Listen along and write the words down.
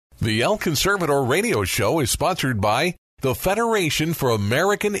The El Conservador radio show is sponsored by the Federation for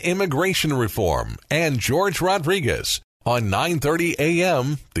American Immigration Reform and George Rodriguez on 9:30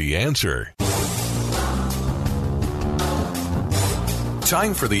 a.m. The Answer.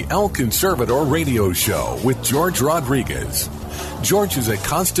 Time for the El Conservador radio show with George Rodriguez. George is a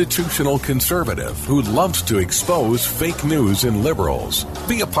constitutional conservative who loves to expose fake news and liberals.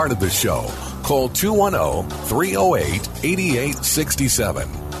 Be a part of the show. Call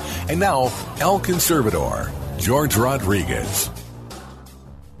 210-308-8867. And now, El Conservador, George Rodriguez.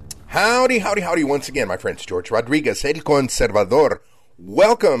 Howdy, howdy, howdy once again, my friends. George Rodriguez, El Conservador.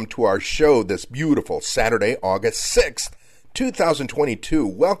 Welcome to our show this beautiful Saturday, August 6th, 2022.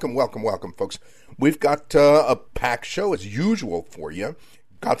 Welcome, welcome, welcome, folks. We've got a packed show as usual for you.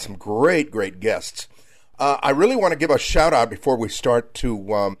 Got some great, great guests. I really want to give a shout out before we start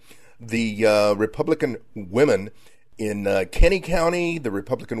to the Republican women in Kenny County, the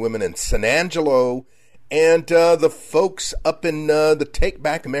Republican women in San Angelo, and the folks up in the Take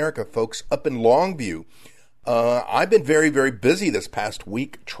Back America folks up in Longview. I've been very, very busy this past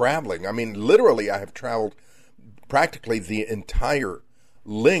week traveling. I mean, literally, I have traveled practically the entire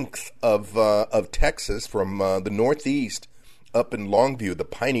length of Texas, from the Northeast up in Longview, the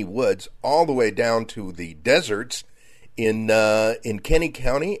piney woods, all the way down to the deserts in Kenny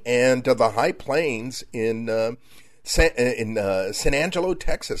County and the high plains in San Angelo,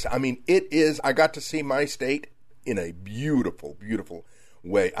 Texas. I mean, I got to see my state in a beautiful, beautiful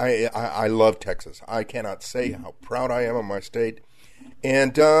way. I love Texas. I cannot say how proud I am of my state.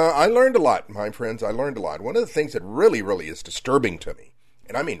 And I learned a lot, my friends. I learned a lot. One of the things that really, really is disturbing to me,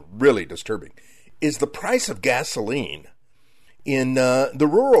 and I mean really disturbing, is the price of gasoline in the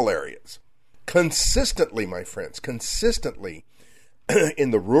rural areas. Consistently, my friends, consistently in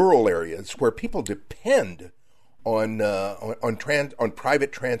the rural areas where people depend on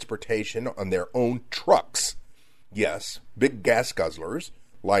private transportation, on their own trucks. Yes, big gas guzzlers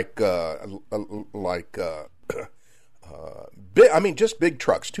like just big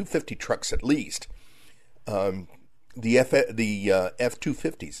trucks, 250 trucks at least. The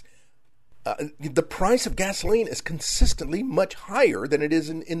F-250s. The price of gasoline is consistently much higher than it is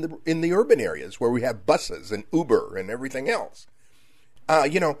in the urban areas where we have buses and Uber and everything else.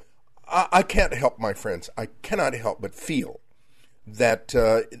 I can't help, my friends. I cannot help but feel that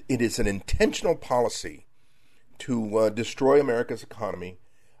it is an intentional policy to destroy America's economy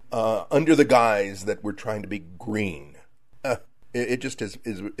under the guise that we're trying to be green. It just is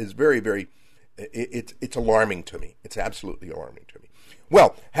very, very. It's alarming to me. It's absolutely alarming to me.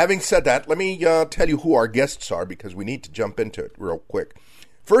 Well, having said that, let me tell you who our guests are, because we need to jump into it real quick.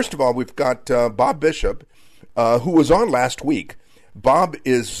 First of all, we've got Bob Bishop, who was on last week. Bob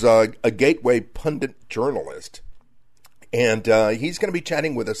is a Gateway pundit journalist, and he's going to be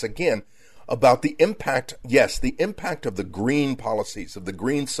chatting with us again about the impact of the green policies, of the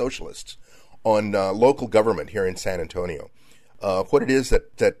green socialists on local government here in San Antonio. What it is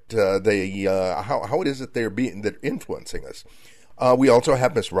that they how it is that they're influencing us. We also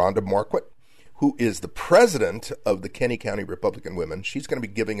have Miss Rhonda Marquardt, who is the president of the Kenny County Republican Women. She's going to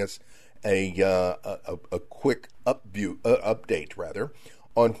be giving us a quick update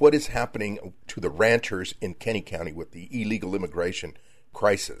on what is happening to the ranchers in Kenny County with the illegal immigration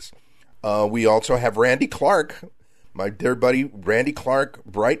crisis. We also have Randy Clark, my dear buddy Randy Clark,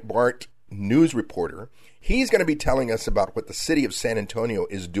 Breitbart news reporter. He's going to be telling us about what the city of San Antonio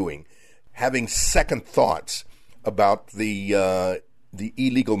is doing, having second thoughts about the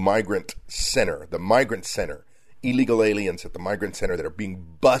illegal migrant center, illegal aliens at the migrant center that are being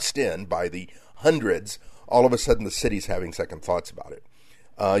bussed in by the hundreds. All of a sudden, the city's having second thoughts about it.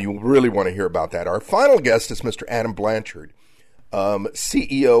 You'll really want to hear about that. Our final guest is Mr. Adam Blanchard,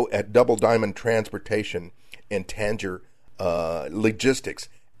 CEO at Double Diamond Transportation and Tanger Logistics.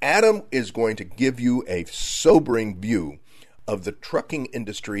 Adam is going to give you a sobering view of the trucking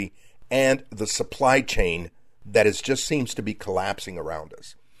industry and the supply chain that just seems to be collapsing around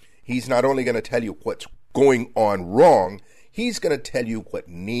us. He's not only going to tell you what's going on wrong, he's going to tell you what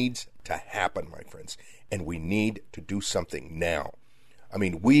needs to happen, my friends. And we need to do something now. I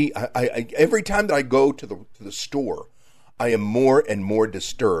mean, every time that I go to the store, I am more and more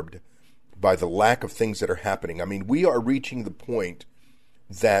disturbed by the lack of things that are happening. I mean, we are reaching the point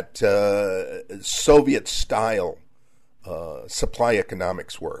that Soviet-style supply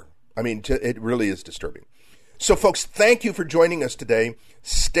economics were. I mean, it really is disturbing. So, folks, thank you for joining us today.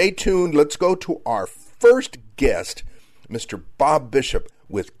 Stay tuned. Let's go to our first guest, Mr. Bob Bishop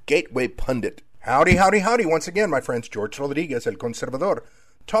with Gateway Pundit. Howdy, howdy, howdy. Once again, my friends, George Rodriguez, El Conservador,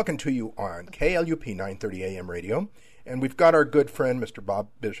 talking to you on KLUP 930 AM radio And we've got our good friend, Mr. Bob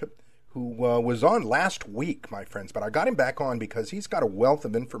Bishop, who was on last week, my friends, but I got him back on because he's got a wealth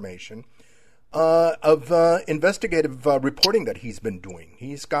of information of investigative reporting that he's been doing.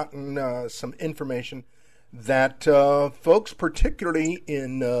 He's gotten some information that folks, particularly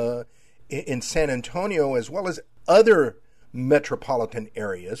in San Antonio, as well as other metropolitan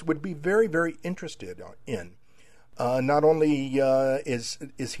areas, would be very, very interested in. Not only is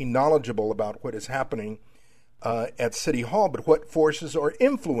he knowledgeable about what is happening at City Hall, but what forces are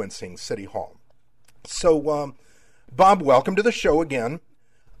influencing City Hall. So, Bob, welcome to the show again.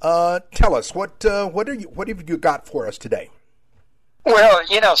 Tell us what have you got for us today?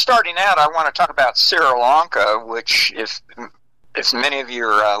 Well, starting out, I want to talk about Sri Lanka, which, if many of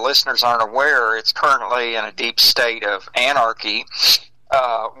your listeners aren't aware, it's currently in a deep state of anarchy.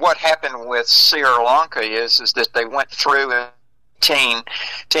 What happened with Sri Lanka is that they went through a team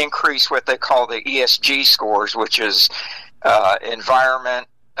to increase what they call the ESG scores, which is environment,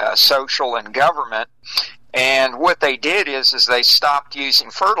 social, and government. And what they did is they stopped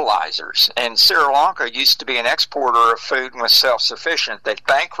using fertilizers. And Sri Lanka used to be an exporter of food and was self-sufficient. They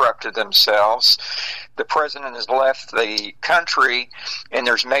bankrupted themselves. The president has left the country, and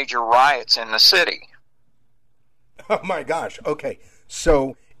there's major riots in the city. Oh, my gosh. Okay.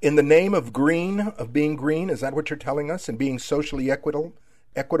 So in the name of being green, is that what you're telling us? And being socially equitable?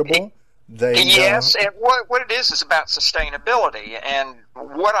 Yes, and what it is about sustainability, and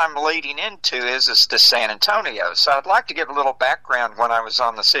what I'm leading into is to San Antonio. So I'd like to give a little background when I was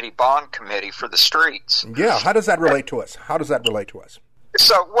on the city bond committee for the streets. Yeah, how does that relate to us?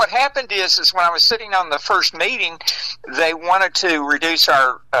 So what happened is when I was sitting on the first meeting, they wanted to reduce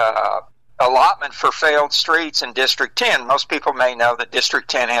our allotment for failed streets in District 10. Most people may know that District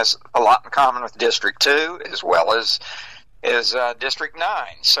 10 has a lot in common with District 2, as well as District 9.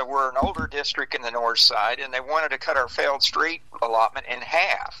 So we're an older district in the north side, and they wanted to cut our failed street allotment in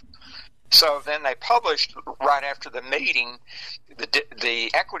half. So then they published, right after the meeting,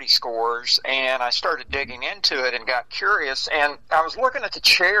 the equity scores, and I started digging into it and got curious. And I was looking at the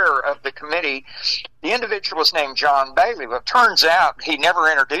chair of the committee. The individual was named John Bailey. Well, it turns out he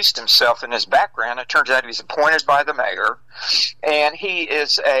never introduced himself in his background. It turns out he was appointed by the mayor, and he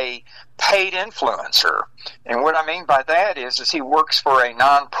is a paid influencer. And what I mean by that is he works for a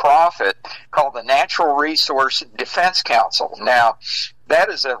nonprofit called the Natural Resource Defense Council. Now, that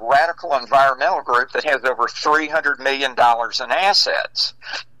is a radical environmental group that has over $300 million in assets,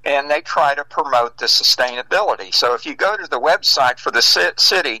 and they try to promote the sustainability. So if you go to the website for the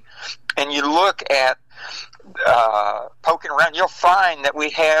city and you look at poking around, you'll find that we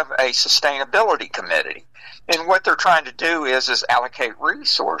have a sustainability committee. And what they're trying to do is allocate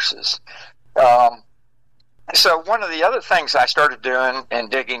resources. So one of the other things I started doing and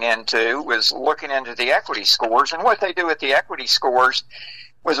digging into was looking into the equity scores. And what they do with the equity scores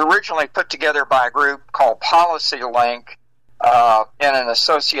was originally put together by a group called Policy Link in an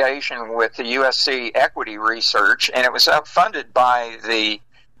association with the USC Equity Research. And it was funded by the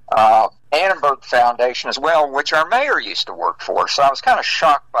Annenberg Foundation as well, which our mayor used to work for. So I was kind of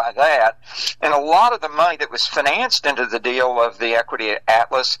shocked by that. And a lot of the money that was financed into the deal of the Equity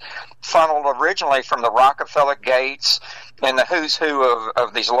Atlas funneled originally from the Rockefeller Gates and the who's who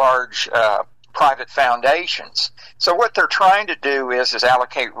of these large private foundations. So what they're trying to do is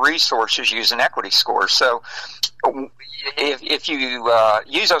allocate resources using equity scores. So if you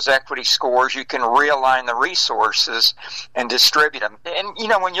use those equity scores, you can realign the resources and distribute them. And,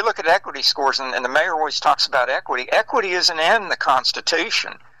 when you look at equity scores, and the mayor always talks about equity isn't in the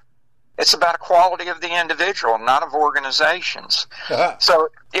Constitution. It's about equality of the individual, not of organizations. Uh-huh. So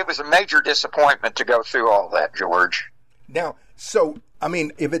it was a major disappointment to go through all that, George. Now,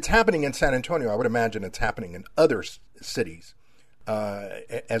 if it's happening in San Antonio, I would imagine it's happening in other cities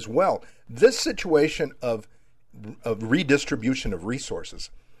as well. This situation of redistribution of resources,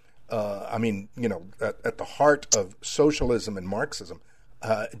 at the heart of socialism and Marxism.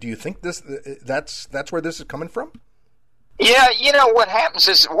 Do you think that's where this is coming from? Yeah, what happens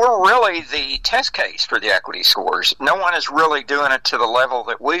is we're really the test case for the equity scores. No one is really doing it to the level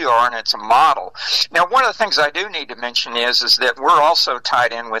that we are, and it's a model. Now, one of the things I do need to mention is that we're also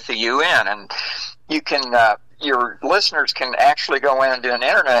tied in with the UN, and you can your listeners can actually go in and do an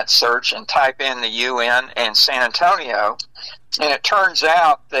internet search and type in the UN and San Antonio, and it turns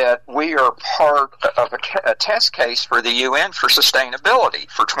out that we are part of a test case for the UN for sustainability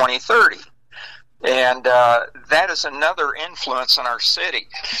for 2030. And that is another influence in our city.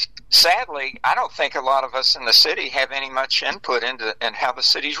 Sadly, I don't think a lot of us in the city have any much input in how the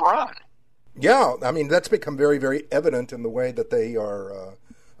city's run. Yeah, that's become very, very evident in the way that they are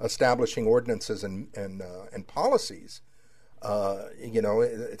establishing ordinances and policies.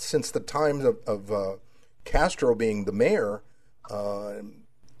 Since the times of Castro being the mayor,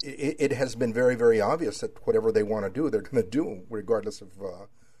 it has been very, very obvious that whatever they want to do, they're going to do, regardless of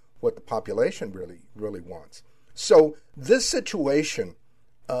what the population really wants. So this situation,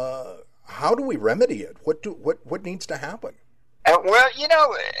 how do we remedy it? What needs to happen? Well,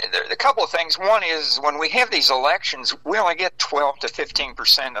 a couple of things. One is when we have these elections, we only get 12 to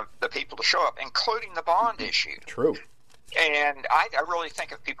 15% of the people to show up, including the bond issue. True. And I really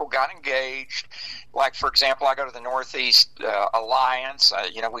think if people got engaged, like, for example, I go to the Northeast Alliance,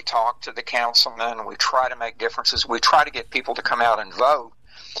 we talk to the councilmen, we try to make differences, we try to get people to come out and vote.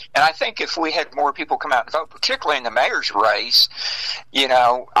 And I think if we had more people come out and vote, particularly in the mayor's race,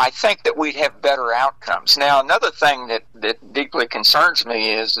 I think that we'd have better outcomes. Now, another thing that deeply concerns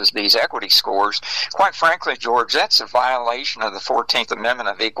me is these equity scores. Quite frankly, George, that's a violation of the 14th Amendment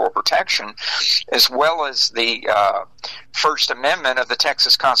of Equal Protection, as well as the First Amendment of the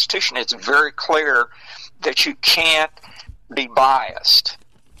Texas Constitution. It's very clear that you can't be biased.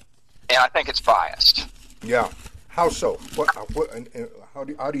 And I think it's biased. Yeah. How so? How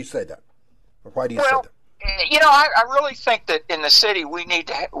do you say that? Or why do you say that? I really think that in the city we need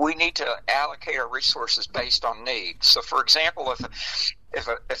to allocate our resources based on needs. So, for example, if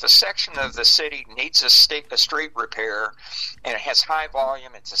a section of the city needs a street repair and it has high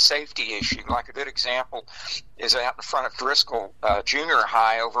volume, it's a safety issue. Like a good example is out in front of Driscoll Junior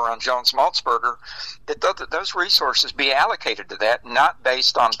High over on Jones Maltzberger. That those resources be allocated to that, not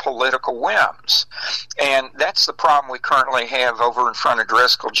based on political whims. And that's the problem we currently have over in front of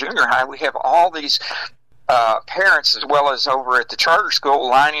Driscoll Junior High. We have all these parents, as well as over at the charter school,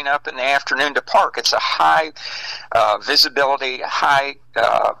 lining up in the afternoon to park. It's a high visibility, high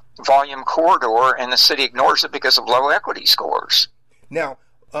volume corridor, and the city ignores it because of low equity scores. Now,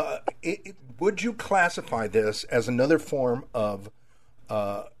 would you classify this as another form of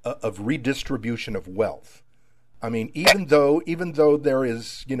redistribution of wealth? I mean, even though there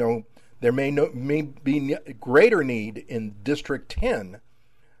is, there may be greater need in District 10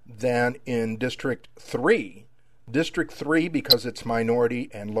 than in District 3. District 3, because it's minority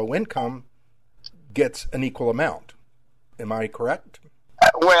and low income, gets an equal amount. Am I correct?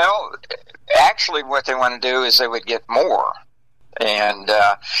 Well, actually what they want to do is they would get more. And,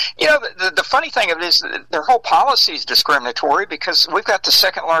 the funny thing of it is their whole policy is discriminatory because we've got the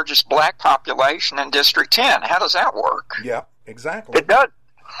second largest black population in District 10. How does that work? Yeah, exactly. It does.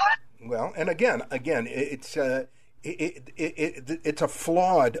 Well, and again, it's it's a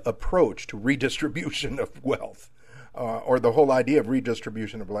flawed approach to redistribution of wealth, or the whole idea of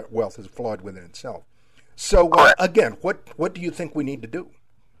redistribution of wealth is flawed within itself. So, again, what do you think we need to do?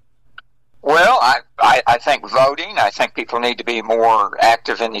 Well, I think voting. I think people need to be more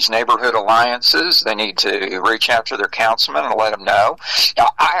active in these neighborhood alliances. They need to reach out to their councilmen and let them know.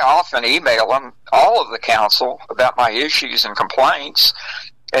 I often email them, all of the council, about my issues and complaints.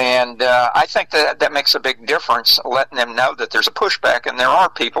 And I think that makes a big difference, letting them know that there's a pushback and there are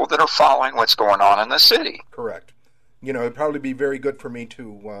people that are following what's going on in the city. Correct. It'd probably be very good for me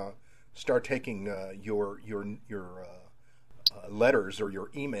to start taking your letters or your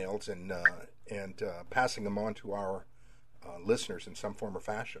emails and passing them on to our listeners in some form or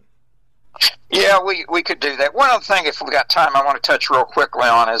fashion. Yeah, we could do that. One other thing, if we've got time, I want to touch real quickly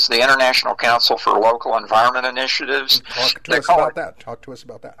on is the International Council for Local Environment Initiatives. Talk to us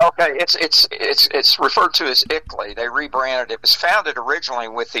about that. Okay, it's referred to as ICLEI. They rebranded it. It was founded originally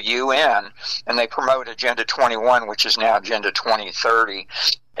with the UN, and they promote Agenda 21, which is now Agenda 2030.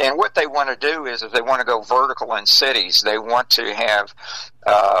 And what they want to do is if they want to go vertical in cities, they want to have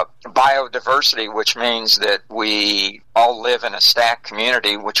biodiversity, which means that we all live in a stacked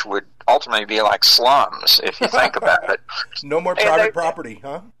community, which would ultimately be like slums, if you think about it. No more private property,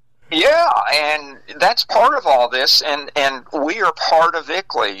 huh? Yeah, and that's part of all this, and we are part of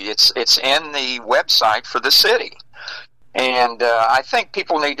ICLEI. It's in the website for the city. And I think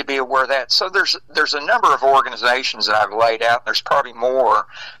people need to be aware of that. So there's a number of organizations that I've laid out. There's probably more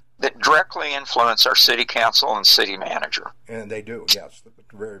that directly influence our city council and city manager. And they do, yes.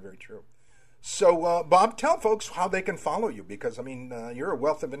 Very, very true. So, Bob, tell folks how they can follow you, because, you're a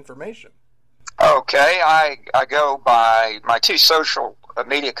wealth of information. Okay, I go by my two social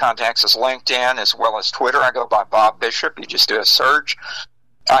media contacts is LinkedIn as well as Twitter. I go by Bob Bishop. You just do a search.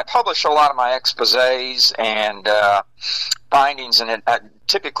 I publish a lot of my exposés and findings, and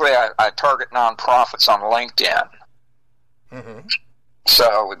typically I target nonprofits on LinkedIn. Mm-hmm.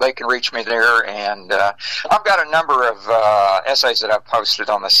 So they can reach me there, and I've got a number of essays that I've posted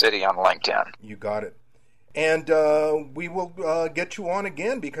on the city on LinkedIn. You got it. And we will get you on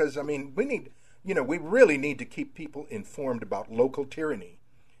again because, I mean, we really need to keep people informed about local tyranny.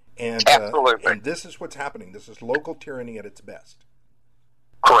 And, Absolutely. And this is what's happening. This is local tyranny at its best.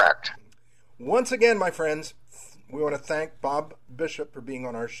 Correct. Once again, my friends, we want to thank Bob Bishop for being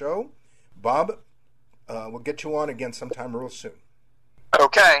on our show. Bob, we'll get you on again sometime real soon.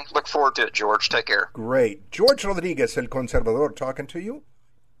 Okay. Look forward to it, George. Take care. Great. George Rodriguez, El Conservador, talking to you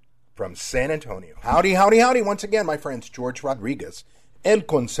from San Antonio. Howdy, howdy, howdy. Once again, my friends, George Rodriguez, El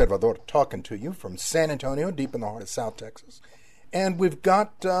Conservador, talking to you from San Antonio, deep in the heart of South Texas. And we've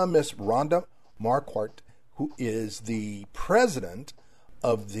got Miss Rhonda Marquardt, who is the president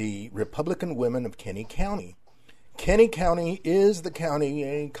of the Republican Women of Kenny County. Kenny County is the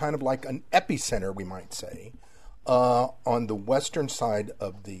county, kind of like an epicenter, we might say, on the western side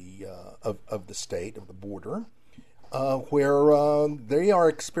of the state, of the border, where they are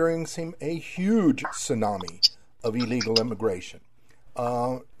experiencing a huge tsunami of illegal immigration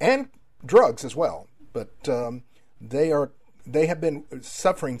and drugs as well. But they have been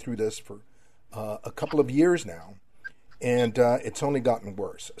suffering through this for a couple of years now, and it's only gotten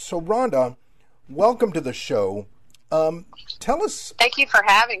worse. So, Rhonda, welcome to the show. Tell us. Thank you for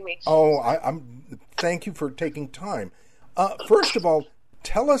having me. Thank you for taking time. First of all,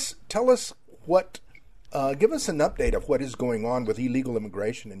 tell us what. Give us an update of what is going on with illegal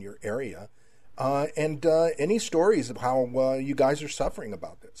immigration in your area, and any stories of how you guys are suffering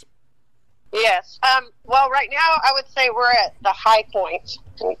about this. Yes. Well, right now, I would say we're at the high point,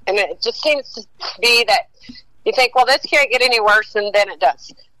 and it just seems to be that you think, well, this can't get any worse, and then it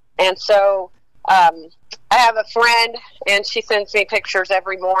does. And so I have a friend, and she sends me pictures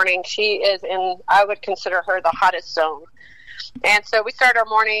every morning. She is in, I would consider her the hottest zone. And so we start our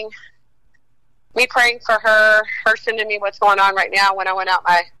morning, me praying for her sending me what's going on right now when I went out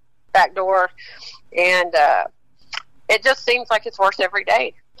my back door. And it just seems like it's worse every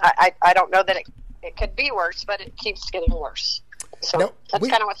day. I don't know that it could be worse, but it keeps getting worse. So now, that's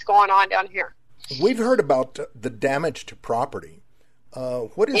kind of what's going on down here. We've heard about the damage to property.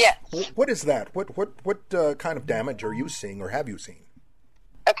 What is that? What kind of damage are you seeing or have you seen?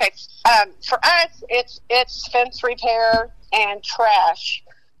 Okay, for us, it's fence repair and trash,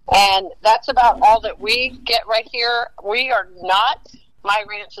 and that's about all that we get right here. We are not. My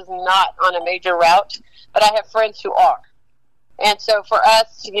ranch is not on a major route, but I have friends who are. And so for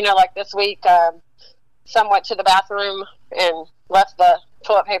us, like this week, some went to the bathroom and left the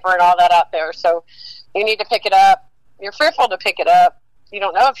toilet paper and all that out there. So you need to pick it up. You're fearful to pick it up. You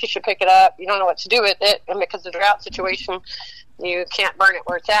don't know if you should pick it up. You don't know what to do with it. And because of the drought situation, you can't burn it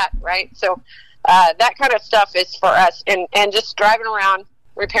where it's at, right? So that kind of stuff is for us. And just driving around,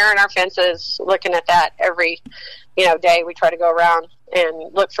 repairing our fences, looking at that every day. We try to go around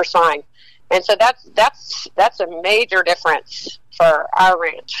and look for sign. And so that's a major difference for our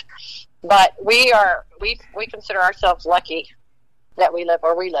ranch. But we consider ourselves lucky that we live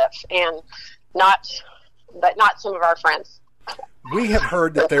where we live, and not some of our friends. We have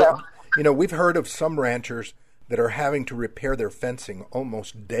heard that we've heard of some ranchers that are having to repair their fencing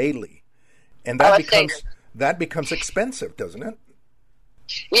almost daily, and that becomes expensive, doesn't it?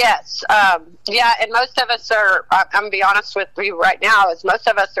 Yes. And most of us are, I'm going to be honest with you right now, is most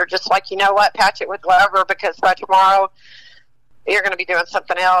of us are just like, you know what, patch it with Glover, because by tomorrow you're going to be doing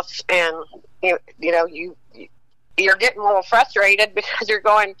something else, and you're getting a little frustrated because you're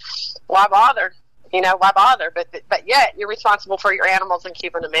going, why bother? Why bother? But yet you're responsible for your animals and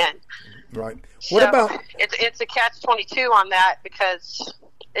keeping them in. Right. What about? It's a catch-22 on that, because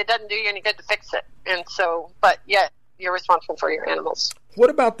it doesn't do you any good to fix it, and so, but yet you're responsible for your animals. What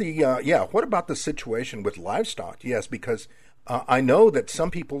about the situation with livestock? Yes, because I know that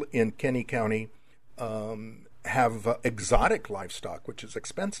some people in Kenny County have exotic livestock, which is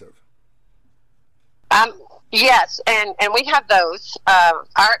expensive. Yes, and we have those.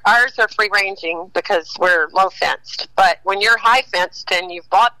 Ours are free ranging because we're low fenced. But when you're high fenced and you've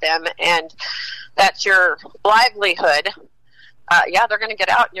bought them and that's your livelihood, they're going to get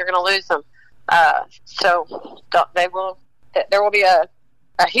out and you're going to lose them. So there will be a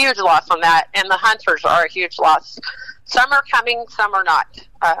huge loss on that, and the hunters are a huge loss. Some are coming, some are not,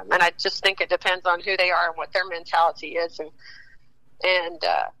 and I just think it depends on who they are and what their mentality is, and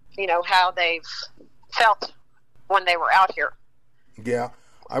how they've felt when they were out here. Yeah,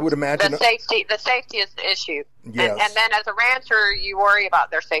 I would imagine the safety is the issue. Yes. And then as a rancher, you worry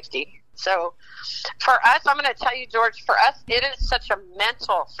about their safety. So for us, I'm going to tell you, George, for us, it is such a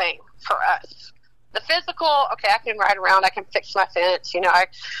mental thing for us. The physical, okay, I can ride around, I can fix my fence,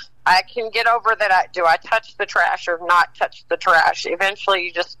 I can get over that. Do I touch the trash or not touch the trash?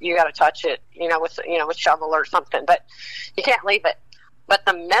 Eventually, you got to touch it, with shovel or something. But you can't leave it. But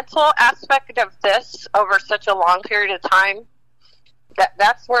the mental aspect of this over such a long period of time,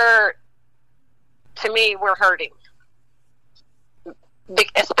 that's where, to me, we're hurting.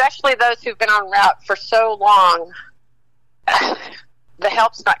 Especially those who've been on route for so long, the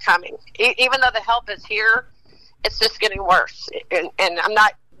help's not coming. Even though the help is here, it's just getting worse. And I'm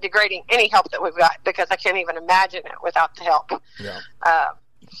not degrading any help that we've got, because I can't even imagine it without the help. Yeah.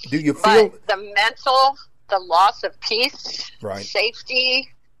 Do you feel the loss of peace, right, safety,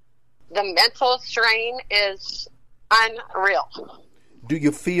 the mental strain is unreal. Do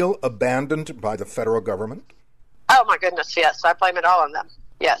you feel abandoned by the federal government? Oh my goodness, yes. I blame it all on them.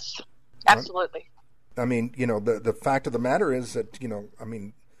 Yes, absolutely. I mean, the fact of the matter is that,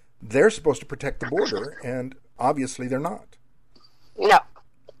 they're supposed to protect the border, and obviously they're not. No.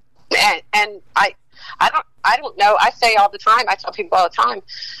 And I don't know. I say all the time, I tell people all the time,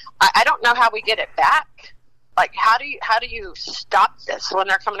 I don't know how we get it back. Like, how do you stop this when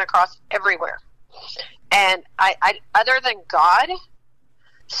they're coming across everywhere? And I other than God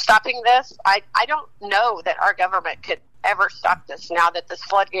stopping this, I don't know that our government could ever stop this now that this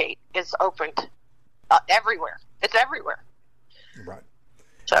floodgate is opened everywhere. It's everywhere. Right.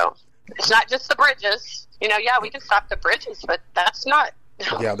 So it's not just the bridges. Yeah, we can stop the bridges, but that's not.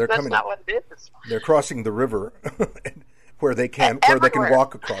 Yeah, that's coming. Not what it is. They're crossing the river where they can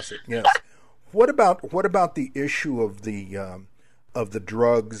walk across it. Yes. What about the issue of the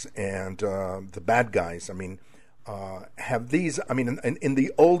drugs and the bad guys? I mean, have these? I mean, in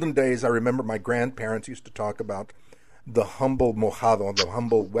the olden days, I remember my grandparents used to talk about the humble mojado, the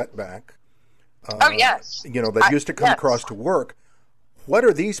humble wetback. Oh yes. That used to come across to work. What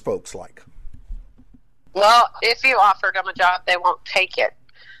are these folks like? Well, if you offered them a job, they won't take it.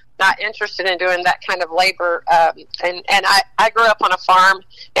 Not interested in doing that kind of labor. And I grew up on a farm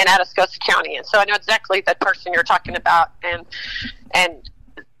in Atascosa County, and so I know exactly the person you're talking about, and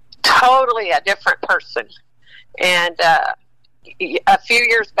totally a different person. And a few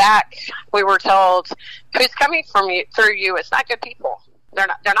years back, we were told, "Who's coming through you? It's not good people. They're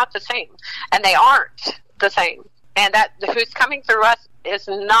not the same, and they aren't the same. And that who's coming through us is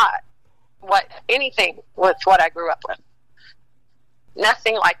not anything with what I grew up with.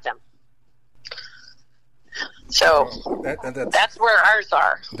 Nothing like them." So that's where ours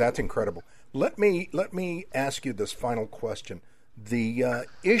are. That's incredible. Let me ask you this final question: the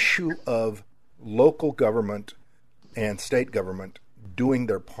issue of local government and state government doing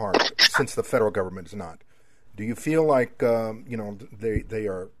their part, since the federal government is not. Do you feel like they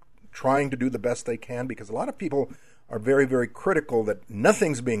are trying to do the best they can? Because a lot of people are very, very critical that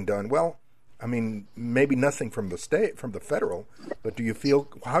nothing's being done. Well, I mean, maybe nothing from the state, from the federal, but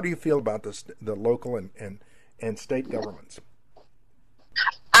how do you feel about the local and state governments?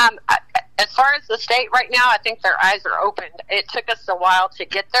 As far as the state right now, I think their eyes are opened. It took us a while to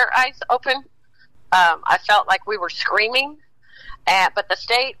get their eyes open. I felt like we were screaming, but the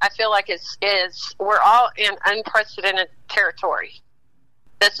state, I feel like we're all in unprecedented territory.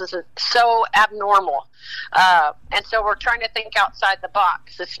 This is so abnormal. And so we're trying to think outside the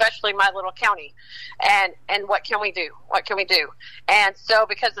box, especially my little county. And what can we do? What can we do? And so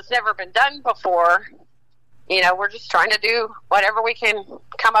because it's never been done before, we're just trying to do whatever we can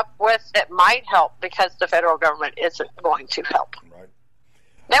come up with that might help, because the federal government isn't going to help. Right.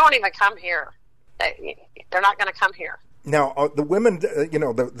 They won't even come here. They're not going to come here. Now, the women,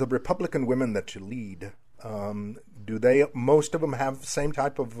 the Republican women that you lead, do most of them have the same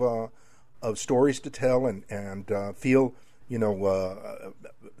type of stories to tell and feel,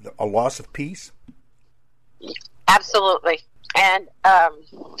 a loss of peace? Absolutely. And a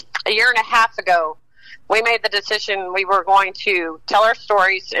year and a half ago, we made the decision we were going to tell our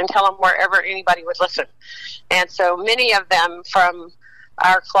stories and tell them wherever anybody would listen. And so many of them from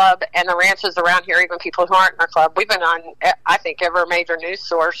our club and the ranches around here, even people who aren't in our club, we've been on, I think, every major news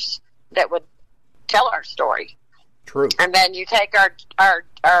source that would tell our story. True. And then you take our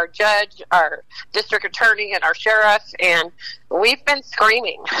judge, our district attorney, and our sheriff, and we've been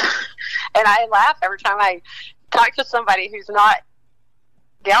screaming. And I laugh every time I talk to somebody who's not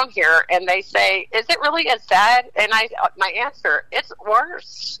down here, and they say, "Is it really as sad?" And my answer, it's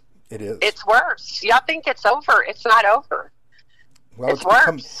worse. It is. It's worse. Y'all think it's over. It's not over. Well, it's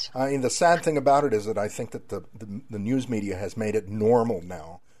worse. The sad thing about it is that I think that the news media has made it normal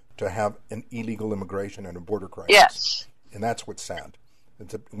now to have an illegal immigration and a border crisis. Yes. And that's what's sad.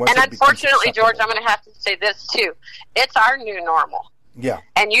 And unfortunately, George, I'm going to have to say this too. It's our new normal. Yeah.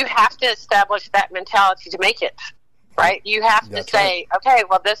 And you have to establish that mentality to make it. right? You have to say, okay,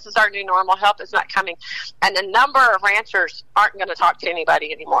 well, this is our new normal. Help is not coming. And a number of ranchers aren't going to talk to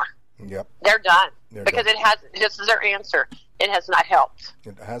anybody anymore. Yep. They're done because it hasn't. This is their answer. It has not helped.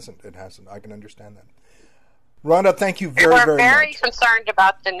 It hasn't. I can understand that. Rhonda, thank you very much. We're very concerned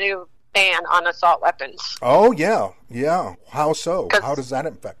about the new ban on assault weapons. Oh, yeah. How so? How does that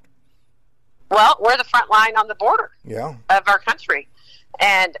affect? Well, we're the front line on the border of our country.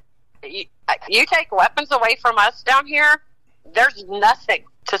 And you take weapons away from us down here, there's nothing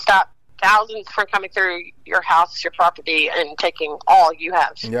to stop thousands from coming through your house, your property, and taking all you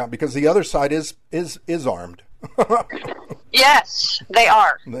have. Yeah, because the other side is armed. Yes, they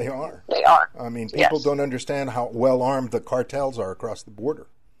are. They are. I mean, people don't understand how well armed the cartels are across the border.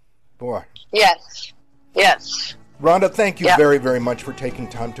 Boy. Yes. Rhonda, thank you very, very much for taking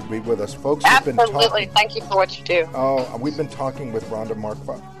time to be with us, folks. Absolutely. Thank you for what you do. We've been talking with Rhonda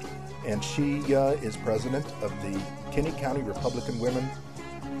Markfa, and she is president of the Kinney County Republican Women.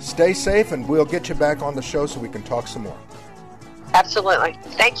 Stay safe, and we'll get you back on the show so we can talk some more. Absolutely.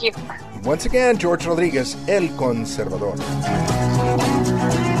 Thank you. Once again, George Rodriguez, El Conservador.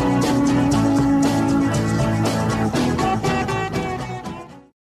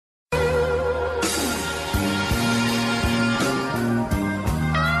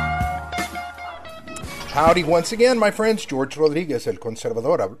 Howdy once again, my friends. George Rodriguez, El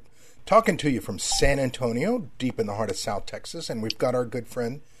Conservador. I'm talking to you from San Antonio, deep in the heart of South Texas, and we've got our good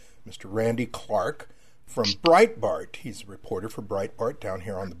friend, Mr. Randy Clark, from Breitbart. He's a reporter for Breitbart down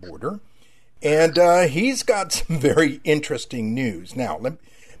here on the border, and he's got some very interesting news. Now,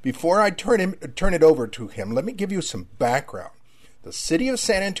 before I turn it over to him, let me give you some background. The city of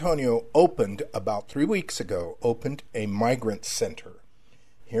San Antonio about 3 weeks ago, opened a migrant center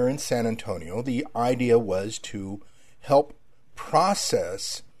here in San Antonio. The idea was to help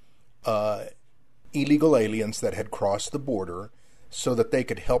process illegal aliens that had crossed the border so that they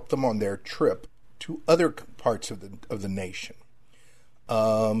could help them on their trip to other parts of the nation.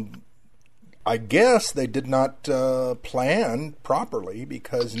 I guess they did not plan properly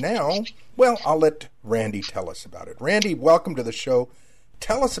because now, well, I'll let Randy tell us about it. Randy, welcome to the show.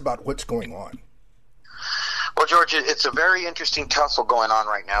 Tell us about what's going on. Well, George, it's a very interesting tussle going on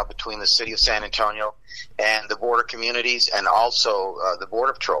right now between the city of San Antonio and the border communities and also the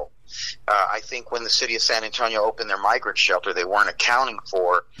Border Patrol. I think when the city of San Antonio opened their migrant shelter, they weren't accounting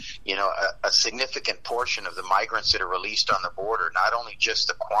for, a significant portion of the migrants that are released on the border, not only just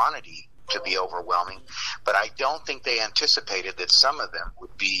the quantity to be overwhelming, but I don't think they anticipated that some of them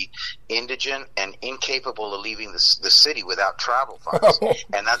would be indigent and incapable of leaving the city without travel funds.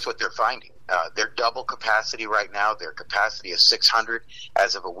 And that's what they're finding. They're double capacity right now. Their capacity is 600.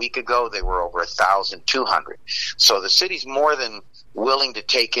 As of a week ago, they were over 1,200. So the city's more than willing to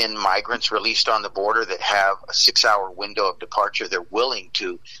take in migrants released on the border that have a 6-hour window of departure. They're willing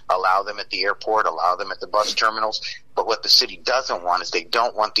to allow them at the airport, allow them at the bus terminals. But what the city doesn't want is they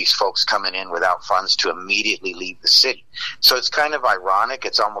don't want these folks coming in without funds to immediately leave the city. So it's kind of ironic.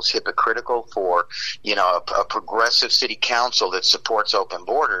 It's almost hypocritical for, a progressive city council that supports open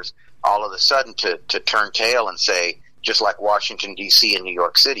borders all of a sudden to turn tail and say, just like Washington, D.C. and New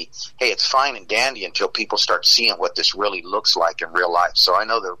York City, hey, it's fine and dandy until people start seeing what this really looks like in real life. So I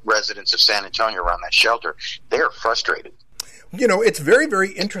know the residents of San Antonio around that shelter, they're frustrated. It's very,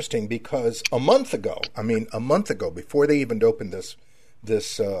 very interesting because a month ago, before they even opened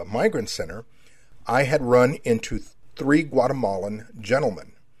this migrant center, I had run into 3 Guatemalan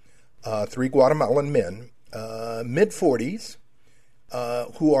gentlemen, 3 Guatemalan men, mid-40s,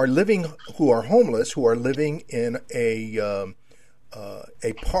 who are homeless, who are living in a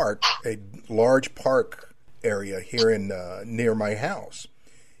park, a large park area here in near my house,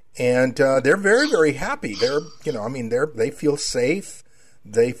 and they're very, very happy. They feel safe.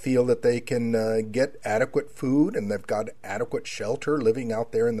 They feel that they can get adequate food, and they've got adequate shelter living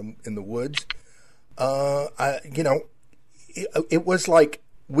out there in the woods. It was like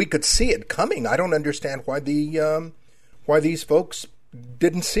we could see it coming. I don't understand why these folks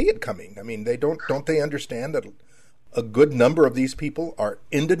didn't see it coming. I mean, don't they understand that a good number of these people are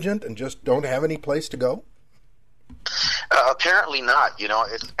indigent and just don't have any place to go? Apparently not.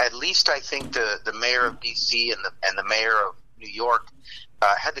 At least I think the mayor of D.C. and the mayor of New York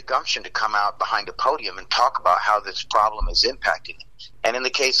had the gumption to come out behind a podium and talk about how this problem is impacting them. And in the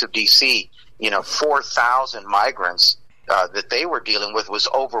case of D.C., 4,000 migrants that they were dealing with was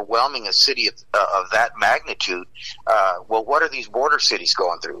overwhelming a city of that magnitude. Well, what are these border cities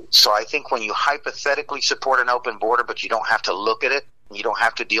going through? So I think when you hypothetically support an open border, but you don't have to look at it, you don't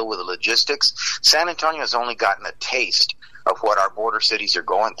have to deal with the logistics, San Antonio has only gotten a taste of what our border cities are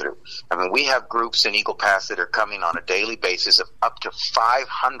going through. I mean, we have groups in Eagle Pass that are coming on a daily basis of up to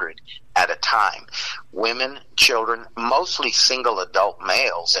 500 at a time. Women, children, mostly single adult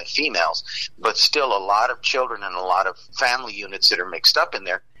males and females, but still a lot of children and a lot of family units that are mixed up in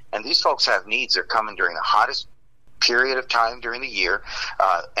there. And these folks have needs. They're coming during the hottest period of time during the year.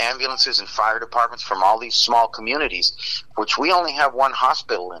 Ambulances and fire departments from all these small communities, which we only have one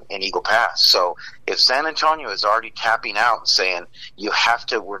hospital in Eagle Pass. So if San Antonio is already tapping out and saying,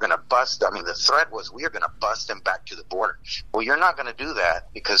 we're going to bust, I mean, the threat was we are going to bust them back to the border. Well, you're not going to do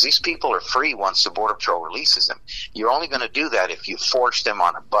that because these people are free once the Border Patrol releases them. You're only going to do that if you force them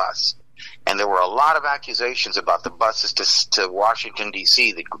on a bus. And there were a lot of accusations about the buses to Washington,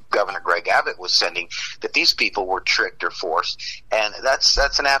 D.C. that Governor Greg Abbott was sending, that these people were tricked or forced. And that's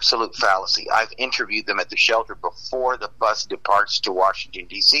an absolute fallacy. I've interviewed them at the shelter before the bus departs to Washington,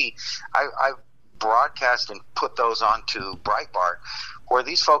 D.C. I've broadcast and put those onto Breitbart, where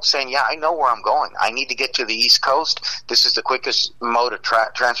these folks saying, yeah, I know where I'm going. I need to get to the East Coast. This is the quickest mode of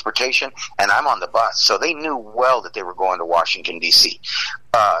transportation, and I'm on the bus. So they knew well that they were going to Washington, D.C.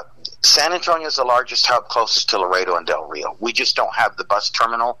 San Antonio is the largest hub closest to Laredo and Del Rio. We just don't have the bus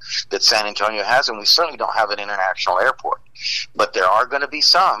terminal that San Antonio has, and we certainly don't have an international airport. But there are going to be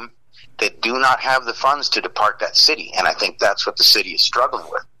some that do not have the funds to depart that city, and I think that's what the city is struggling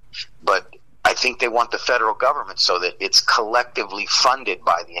with. But I think they want the federal government so that it's collectively funded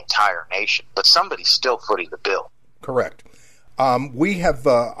by the entire nation. But somebody's still footing the bill. Correct. We have.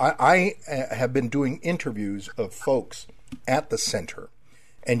 I have been doing interviews of folks at the center,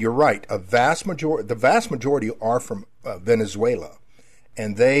 and you're right. The vast majority are from Venezuela,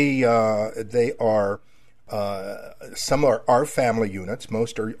 and they are. Some are our family units.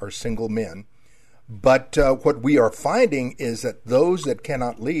 Most are single men. But what we are finding is that those that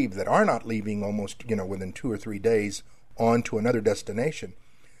cannot leave, that are not leaving almost, within 2 or 3 days on to another destination,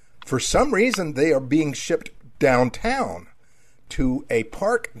 for some reason they are being shipped downtown to a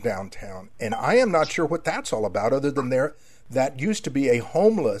park downtown. And I am not sure what that's all about, other than that used to be a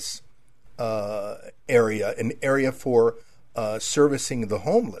homeless area, an area for servicing the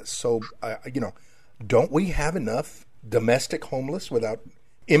homeless. So, don't we have enough domestic homeless without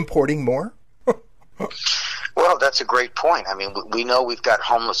importing more? Well, that's a great point. I mean, we know we've got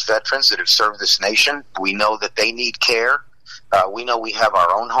homeless veterans that have served this nation. We know that they need care. We know we have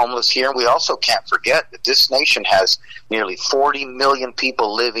our own homeless here. We also can't forget that this nation has nearly 40 million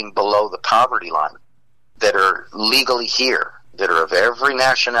people living below the poverty line that are legally here, that are of every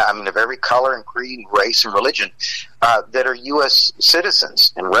of every color and creed, race and religion, that are U.S.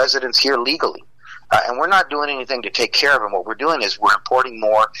 citizens and residents here legally. And we're not doing anything to take care of them. What we're doing is we're importing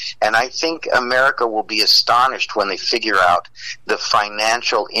more, and I think America will be astonished when they figure out the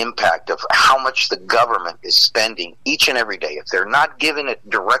financial impact of how much the government is spending each and every day. If they're not giving it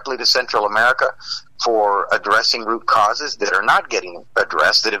directly to Central America for addressing root causes that are not getting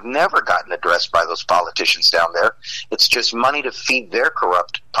addressed, that have never gotten addressed by those politicians down there, it's just money to feed their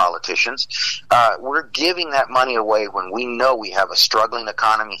corrupt politicians. We're giving that money away when we know we have a struggling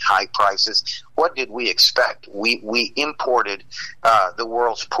economy, high prices. What did we expect? We imported the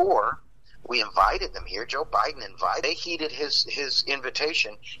world's poor. We invited them here. Joe Biden invited. They heeded his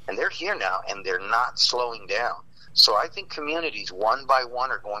invitation, and they're here now, and they're not slowing down. So I think communities, one by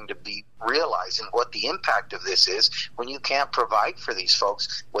one, are going to be realizing what the impact of this is when you can't provide for these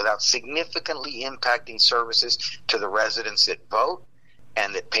folks without significantly impacting services to the residents that vote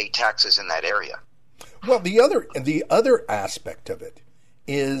and that pay taxes in that area. Well, the other aspect of it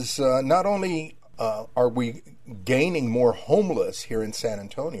is not only are we gaining more homeless here in San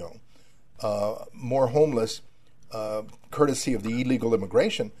Antonio, more homeless courtesy of the illegal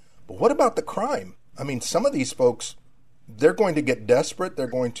immigration, but what about the crime? I mean, some of these folks, they're going to get desperate. They're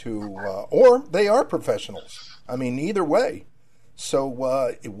going to, or they are professionals. I mean, either way.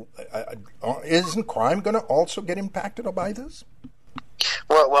 So isn't crime going to also get impacted by this?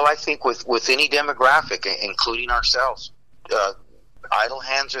 Well, I think with any demographic, including ourselves, idle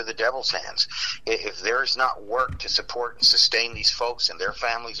hands are the devil's hands. If there's not work to support and sustain these folks and their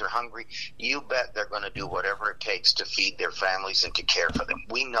families are hungry, you bet they're going to do whatever it takes to feed their families and to care for them.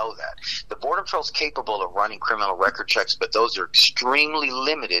 We know that. The Border Patrol is capable of running criminal record checks, but those are extremely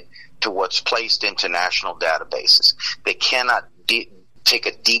limited to what's placed into national databases. They cannot take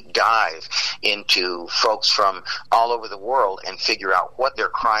a deep dive into folks from all over the world and figure out what their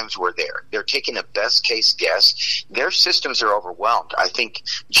crimes were there. They're taking a best case guess. Their systems are overwhelmed. I think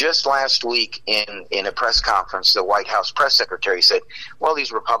just last week in a press conference, the White House press secretary said, well,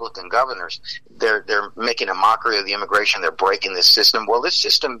 these Republican governors, they're making a mockery of the immigration. They're breaking this system. Well, this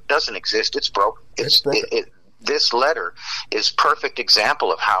system doesn't exist. It's broke. It's broken. this letter is perfect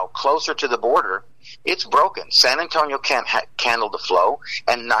example of how closer to the border it's broken. San Antonio can't handle the flow,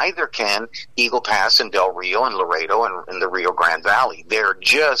 and neither can Eagle Pass and Del Rio and Laredo and the Rio Grande Valley. They're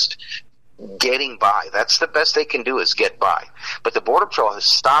just getting by. That's the best they can do, is get by. But the Border Patrol has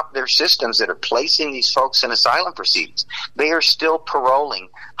stopped their systems that are placing these folks in asylum proceedings. They are still paroling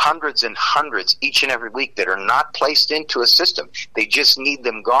hundreds and hundreds each and every week that are not placed into a system. They just need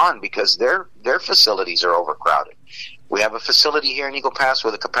them gone because their facilities are overcrowded. We have a facility here in Eagle Pass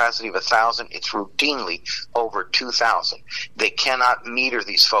with a capacity of 1,000. It's routinely over 2,000. They cannot meter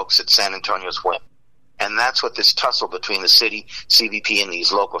these folks at San Antonio's whim. And that's what this tussle between the city, CBP, and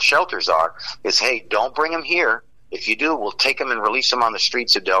these local shelters are, is, hey, don't bring them here. If you do, we'll take them and release them on the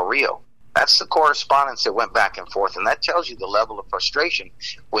streets of Del Rio. That's the correspondence that went back and forth, and that tells you the level of frustration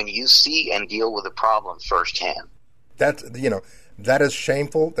when you see and deal with a problem firsthand. That is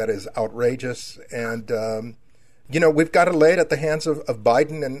shameful. That is outrageous. And, we've got to lay it at the hands of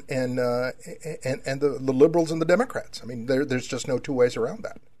Biden and the liberals and the Democrats. I mean, there's just no two ways around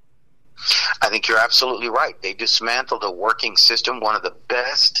that. I think you're absolutely right. They dismantled a working system, one of the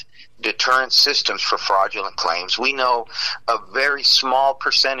best deterrent systems for fraudulent claims. We know a very small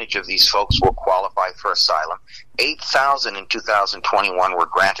percentage of these folks will qualify for asylum. 8,000 in 2021 were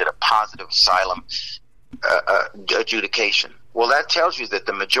granted a positive asylum adjudication. Well, that tells you that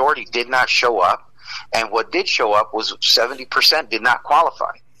the majority did not show up, and what did show up was 70% did not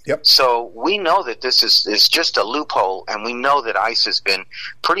qualify. Yep. So we know that this is just a loophole, and we know that ICE has been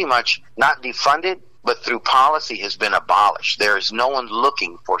pretty much not defunded, but through policy has been abolished. There is no one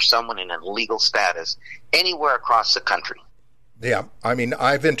looking for someone in an illegal status anywhere across the country. Yeah, I mean,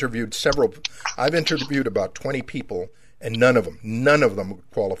 I've interviewed about 20 people, and none of them would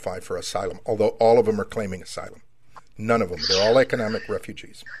qualify for asylum, although all of them are claiming asylum. None of them. They're all economic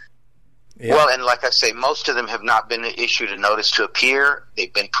refugees. Yeah. Well, and like I say, most of them have not been issued a notice to appear.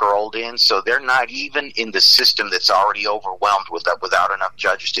 They've been paroled in, so they're not even in the system that's already overwhelmed without enough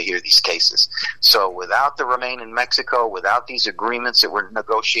judges to hear these cases. So without the Remain in Mexico, without these agreements that were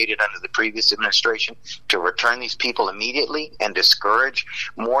negotiated under the previous administration to return these people immediately and discourage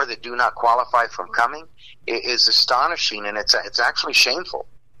more that do not qualify from coming, it is astonishing, and it's actually shameful.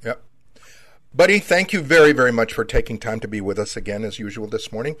 Yep. Buddy, thank you very, very much for taking time to be with us again, as usual,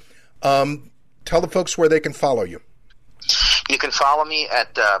 this morning. Tell the folks where they can follow you. You can follow me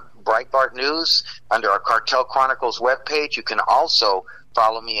at Breitbart News under our Cartel Chronicles webpage. You can also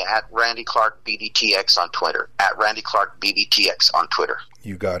follow me at Randy Clark BBTX on Twitter, at Randy Clark BBTX on Twitter.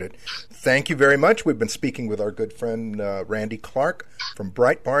 You got it. Thank you very much. We've been speaking with our good friend Randy Clark from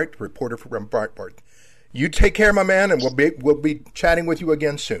Breitbart, reporter from Breitbart. You take care, my man, and we'll be chatting with you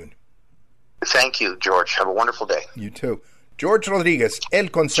again soon. Thank you, George. Have a wonderful day. You too. George Rodriguez, El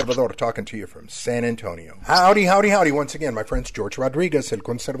Conservador, talking to you from San Antonio. Howdy, howdy, howdy. Once again, my friends, George Rodriguez, El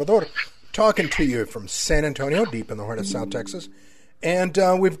Conservador, talking to you from San Antonio, deep in the heart of South Texas. And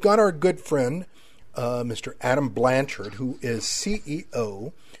we've got our good friend, Mr. Adam Blanchard, who is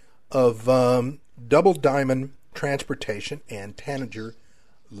CEO of Double Diamond Transportation and Tanager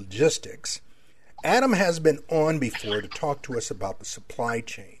Logistics. Adam has been on before to talk to us about the supply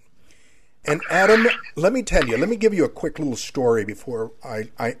chain. And Adam, let me give you a quick little story before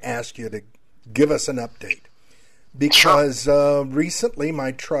I ask you to give us an update. Because recently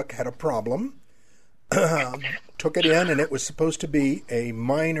my truck had a problem. Took it in, and it was supposed to be a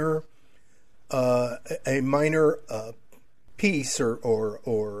minor piece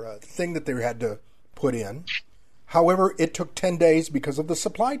or thing that they had to put in. However, it took 10 days because of the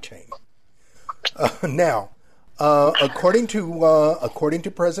supply chain. Now, according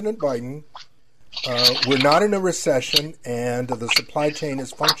to President Biden, we're not in a recession, and the supply chain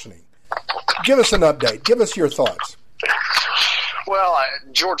is functioning. Give us an update. Give us your thoughts. Well,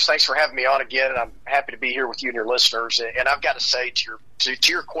 George, thanks for having me on again, and I'm happy to be here with you and your listeners. And I've got to say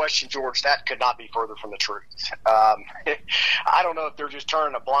to your question, George, that could not be further from the truth. I don't know if they're just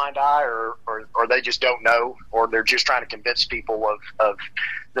turning a blind eye, or they just don't know, or they're just trying to convince people of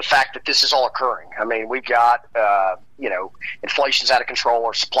the fact that this is all occurring. I mean, we've got inflation's out of control.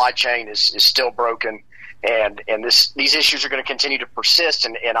 Our supply chain is still broken. And these issues are going to continue to persist.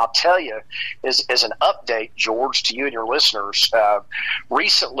 And I'll tell you, as an update, George, to you and your listeners,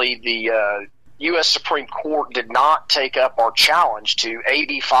 recently the U.S. Supreme Court did not take up our challenge to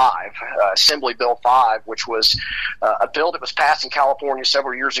AB 5, Assembly Bill 5, which was a bill that was passed in California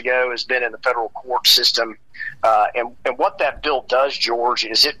several years ago, has been in the federal court system. And what that bill does, George,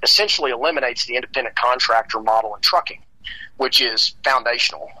 is it essentially eliminates the independent contractor model in trucking. which is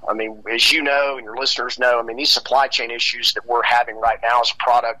foundational. I mean, as you know and your listeners know, I mean, these supply chain issues that we're having right now is a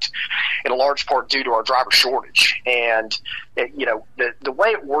product in a large part due to our driver shortage. And, the way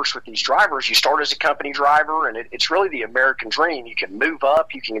it works with these drivers, you start as a company driver, and it's really the American dream. You can move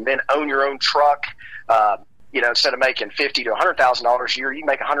up. You can then own your own truck. Instead of making $50,000 to $100,000 a year, you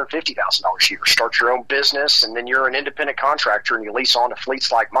make $150,000 a year. Start your own business, and then you're an independent contractor, and you lease on to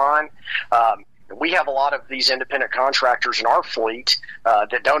fleets like mine. We have a lot of these independent contractors in our fleet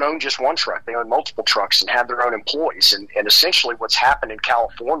that don't own just one truck. They own multiple trucks and have their own employees. And essentially what's happened in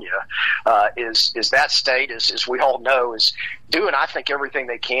California is that state, as we all know, is doing, I think, everything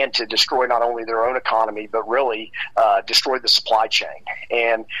they can to destroy not only their own economy, but really destroy the supply chain.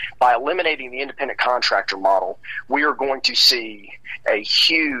 And by eliminating the independent contractor model, we are going to see a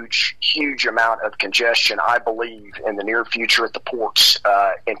huge, huge amount of congestion, I believe, in the near future at the ports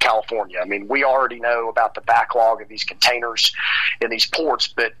in California. I mean, we already know about the backlog of these containers in these ports,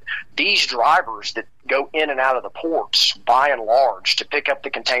 but these drivers that go in and out of the ports, by and large, to pick up the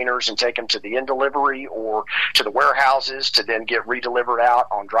containers and take them to the end delivery or to the warehouses to then get redelivered out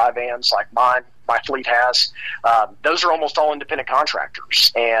on dry vans like my fleet has, those are almost all independent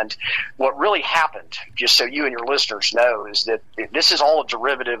contractors. And what really happened, just so you and your listeners know, is that this is all a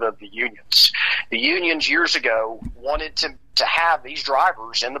derivative of the unions. The unions years ago wanted to have these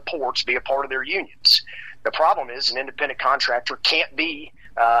drivers in the ports be a part of their unions. The problem is an independent contractor can't be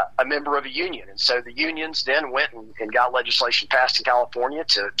a member of a union. And so the unions then went and got legislation passed in California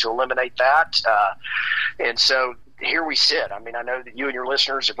to eliminate that. And so here we sit. I mean, I know that you and your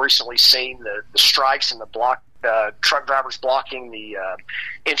listeners have recently seen the strikes and the truck drivers blocking the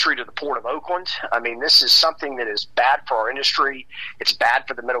entry to the Port of Oakland. I mean, this is something that is bad for our industry. It's bad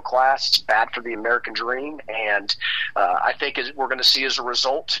for the middle class. It's bad for the American dream. And I think as we're going to see as a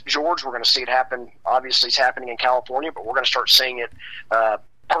result, George, we're going to see it happen. Obviously, it's happening in California, but we're going to start seeing it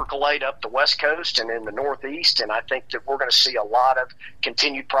percolate up the West Coast and in the Northeast, and I think that we're going to see a lot of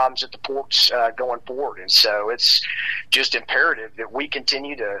continued problems at the ports going forward. And so it's just imperative that we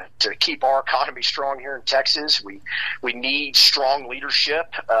continue to keep our economy strong here in Texas. We need strong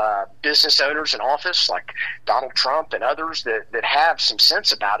leadership, business owners in office like Donald Trump and others that have some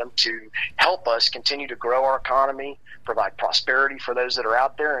sense about them to help us continue to grow our economy, provide prosperity for those that are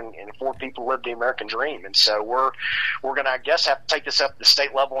out there, and afford people to live the American dream. And so we're going to, I guess, have to take this up to the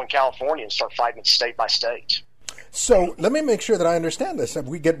state level in California and start fighting it state by state. So let me make sure that I understand this. If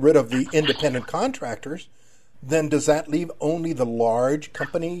we get rid of the independent contractors, then does that leave only the large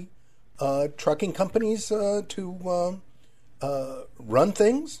company, trucking companies to run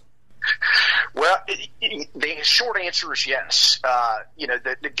things? Well, the short answer is yes.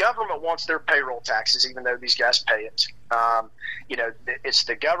 The government wants their payroll taxes, even though these guys pay it. It's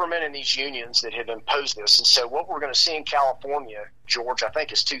the government and these unions that have imposed this. And so what we're going to see in California, George, I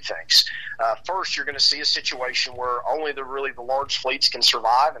think is two things. First, you're going to see a situation where only the large fleets can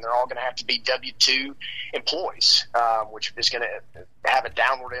survive, and they're all going to have to be W-2 employees, which is going to have a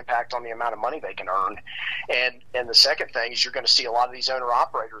downward impact on the amount of money they can earn. And the second thing is you're going to see a lot of these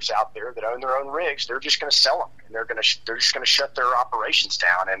owner-operators out there that own their own rigs. They're just going to sell them, and they're just going to shut their operations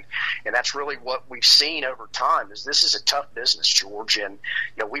down. And that's really what we've seen over time is this is a tough business, George, and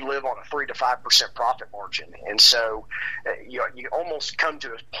we live on a 3 to 5% profit margin. And so you almost come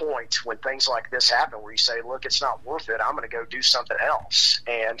to a point when things like this happen where you say, look, it's not worth it. I'm going to go do something else.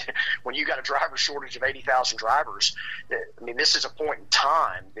 And when you got a driver shortage of 80,000 drivers, I mean, this is a point in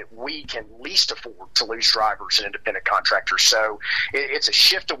time that we can least afford to lose drivers and independent contractors. So it's a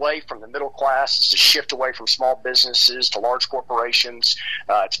shift away from the middle class. It's a shift away from small businesses to large corporations.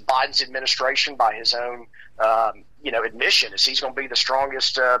 It's Biden's administration, by his own admission, is he's going to be the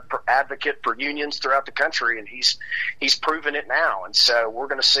strongest advocate for unions throughout the country, and he's proven it now. And so we're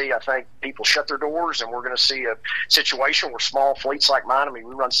going to see, I think, people shut their doors, and we're going to see a situation where small fleets like mine, I mean,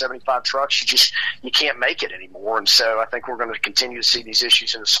 we run 75 trucks, you can't make it anymore. And so I think we're going to continue to see these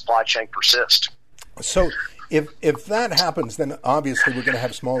issues in the supply chain persist. So if that happens, then obviously we're going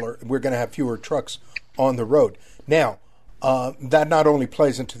to have fewer trucks on the road. Now, that not only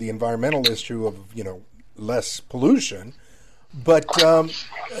plays into the environmental issue of, less pollution, but tell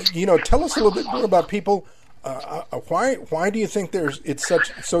us a little bit more about people. Why do you think it's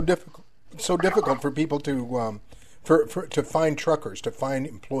so difficult for people to to find truckers, to find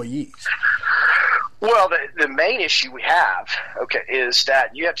employees? Well, the main issue we have, is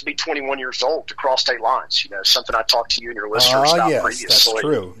that you have to be 21 years old to cross state lines. Something I talked to you and your listeners about previously. That's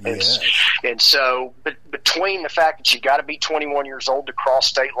true. And so, but between the fact that you got to be 21 years old to cross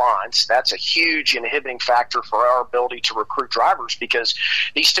state lines, that's a huge inhibiting factor for our ability to recruit drivers, because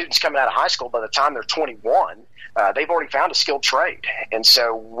these students coming out of high school, by the time they're 21, they've already found a skilled trade. And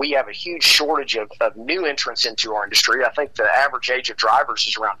so we have a huge shortage of new entrants into our industry. I think the average age of drivers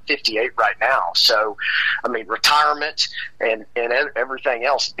is around 58 right now. So, I mean, retirement and everything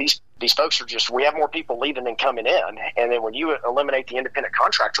else, these folks are just, we have more people leaving than coming in. And then when you eliminate the independent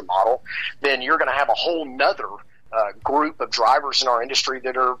contractor model, then you're going to have a whole nother group of drivers in our industry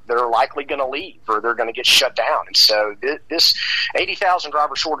that are likely going to leave, or they're going to get shut down. And so this 80,000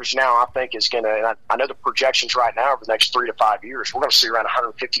 driver shortage now, I think, is going to, and I know the projections right now over the next 3 to 5 years, we're going to see around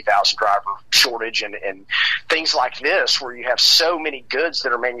 150,000 driver shortage, and things like this, where you have so many goods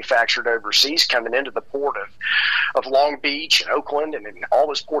that are manufactured overseas coming into the port of Long Beach and Oakland and all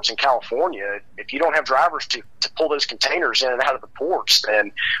those ports in California. If you don't have drivers to pull those containers in and out of the ports,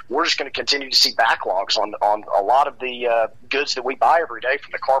 then we're just going to continue to see backlogs on a lot of the goods that we buy every day,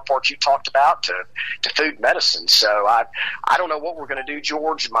 from the car parts you talked about to food and medicine. So I don't know what we're going to do,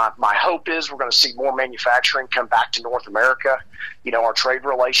 George. My hope is we're going to see more manufacturing come back to North America. You know, our trade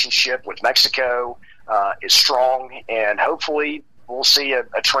relationship with Mexico is strong, and hopefully we'll see a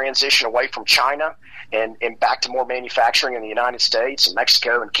transition away from China and back to more manufacturing in the United States and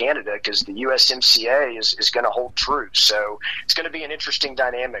Mexico and Canada, because the USMCA is going to hold true. So it's going to be an interesting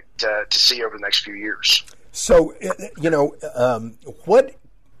dynamic to see over the next few years. So, what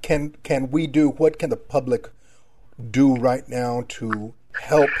can we do? What can the public do right now to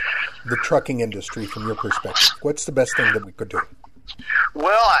help the trucking industry from your perspective? What's the best thing that we could do?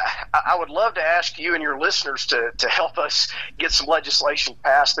 Well, I would love to ask you and your listeners to help us get some legislation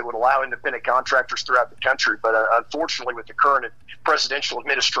passed that would allow independent contractors throughout the country. But unfortunately, with the current presidential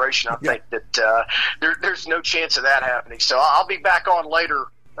administration, I think that there's no chance of that happening. So I'll be back on later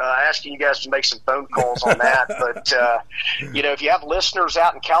asking you guys to make some phone calls on that. But, if you have listeners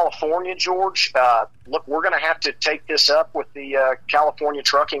out in California, George, look, we're going to have to take this up with the California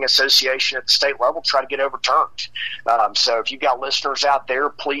Trucking Association at the state level to try to get overturned. So if you've got listeners out there,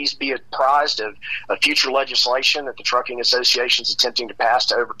 please be apprised of future legislation that the Trucking Association is attempting to pass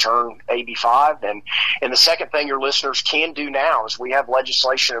to overturn AB 5. And the second thing your listeners can do now is we have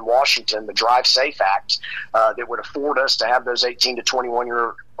legislation in Washington, the Drive Safe Act, that would afford us to have those 18 to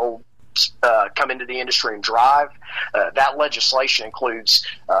 21-year-old come into the industry and drive. That legislation includes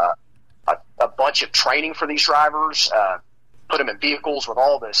a bunch of training for these drivers, put them in vehicles with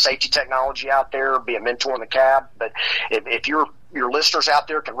all the safety technology out there, be a mentor in the cab. But if your listeners out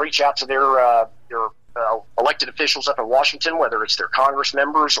there can reach out to their elected officials up in Washington, whether it's their Congress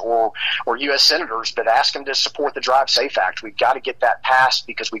members or U.S. senators, but ask them to support the Drive Safe Act. We've got to get that passed,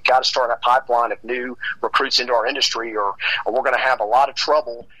 because we've got to start a pipeline of new recruits into our industry, or we're going to have a lot of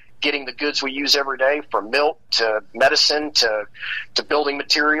trouble getting the goods we use every day, from milk to medicine to building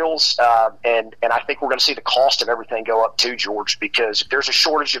materials. And I think we're going to see the cost of everything go up too, George, because if there's a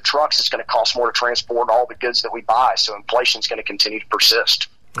shortage of trucks, it's going to cost more to transport all the goods that we buy. So inflation is going to continue to persist.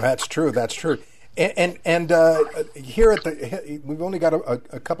 That's true. That's true. And here we've only got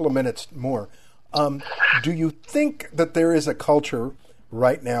a couple of minutes more. Do you think that there is a culture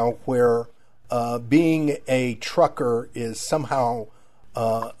right now where being a trucker is somehow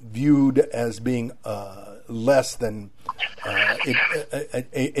viewed as being less than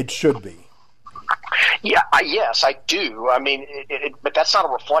it should be? Yeah, yes, I do. I mean, but that's not a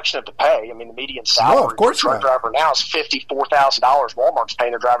reflection of the pay. I mean, the median salary for a truck driver now is $54,000. Walmart's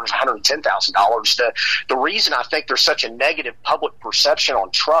paying their drivers $110,000. The reason I think there's such a negative public perception on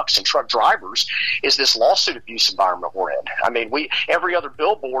trucks and truck drivers is this lawsuit abuse environment we're in. I mean, every other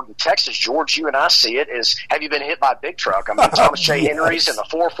billboard in Texas, George, you and I see it, is, have you been hit by a big truck? I mean, Thomas J. Henrys and the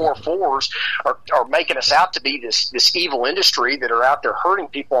 444s are making us out to be this evil industry that are out there hurting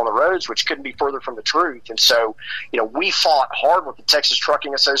people on the roads, which couldn't be further from the truth. And so, we fought hard with the Texas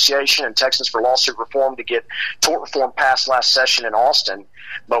Trucking Association and Texans for Lawsuit Reform to get tort reform passed last session in Austin.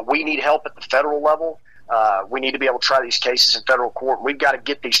 But we need help at the federal level. We need to be able to try these cases in federal court. We've got to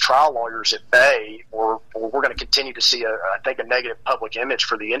get these trial lawyers at bay, or we're going to continue to see, I think, a negative public image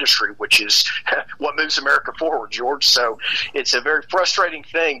for the industry, which is what moves America forward, George. So it's a very frustrating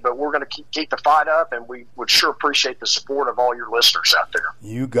thing, but we're going to keep the fight up, and we would sure appreciate the support of all your listeners out there.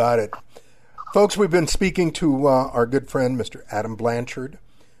 You got it. Folks, we've been speaking to our good friend, Mr. Adam Blanchard,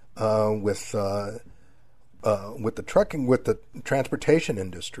 with the transportation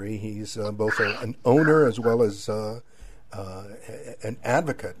industry. He's both an owner as well as an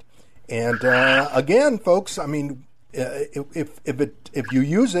advocate. And again, folks, I mean, if you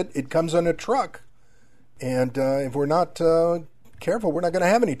use it, it comes on a truck. And if we're not careful, we're not going to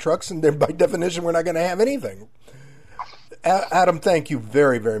have any trucks, and then by definition, we're not going to have anything. Adam, thank you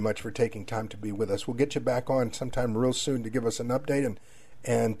very, very much for taking time to be with us. We'll get you back on sometime real soon to give us an update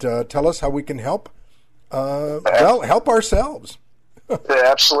and tell us how we can help help ourselves. Yeah,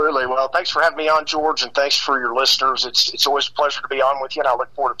 absolutely. Well, thanks for having me on, George, and thanks for your listeners. It's always a pleasure to be on with you, and I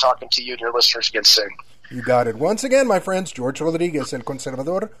look forward to talking to you and your listeners again soon. You got it. Once again, my friends, George Rodriguez and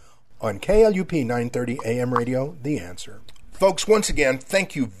Conservador on KLUP 930 AM Radio, The Answer. Folks, once again,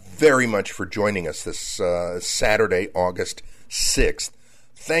 thank you very much for joining us this Saturday, August 6th.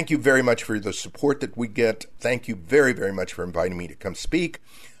 Thank you very much for the support that we get. Thank you very, very much for inviting me to come speak.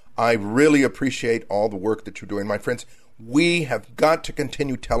 I really appreciate all the work that you're doing. My friends, we have got to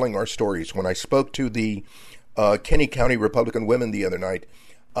continue telling our stories. When I spoke to the Kenny County Republican women the other night,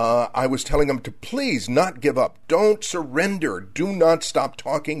 I was telling them to please not give up. Don't surrender. Do not stop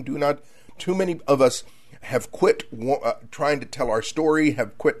talking. Too many of us have quit trying to tell our story,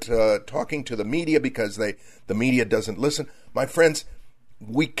 have quit talking to the media because the media doesn't listen. My friends,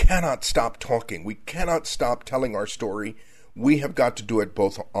 we cannot stop talking. We cannot stop telling our story. We have got to do it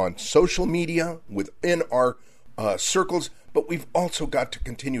both on social media, within our circles, but we've also got to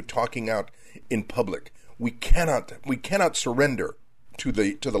continue talking out in public. We cannot surrender to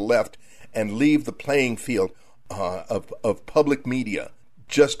the left and leave the playing field of public media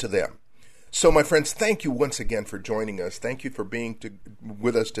just to them. So, my friends, thank you once again for joining us. Thank you for being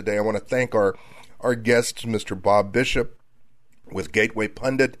with us today. I want to thank our guest, Mr. Bob Bishop with Gateway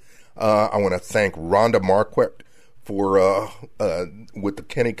Pundit. I want to thank Rhonda Marquette for with the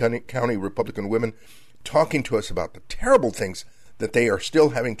Kenny County Republican Women, talking to us about the terrible things that they are still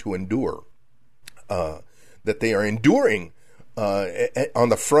having to endure, that they are enduring on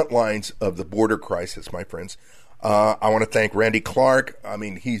the front lines of the border crisis, my friends. I want to thank Randy Clark. I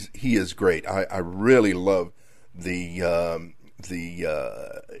mean, he is great. I really love the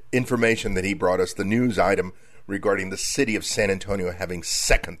information that he brought us, the news item regarding the city of San Antonio having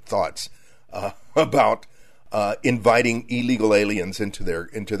second thoughts about inviting illegal aliens into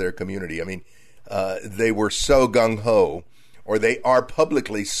their community. I mean, they were so gung-ho, or they are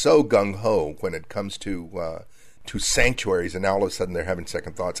publicly so gung-ho when it comes to sanctuaries, and now all of a sudden they're having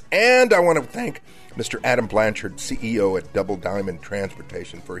second thoughts. And I want to thank Mr. Adam Blanchard, CEO at Double Diamond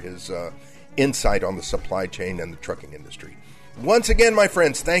Transportation, for his insight on the supply chain and the trucking industry. Once again, my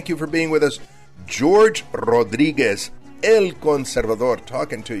friends, thank you for being with us. George Rodriguez, El Conservador,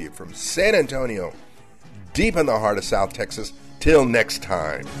 talking to you from San Antonio, deep in the heart of South Texas. Till next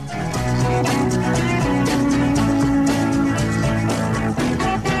time.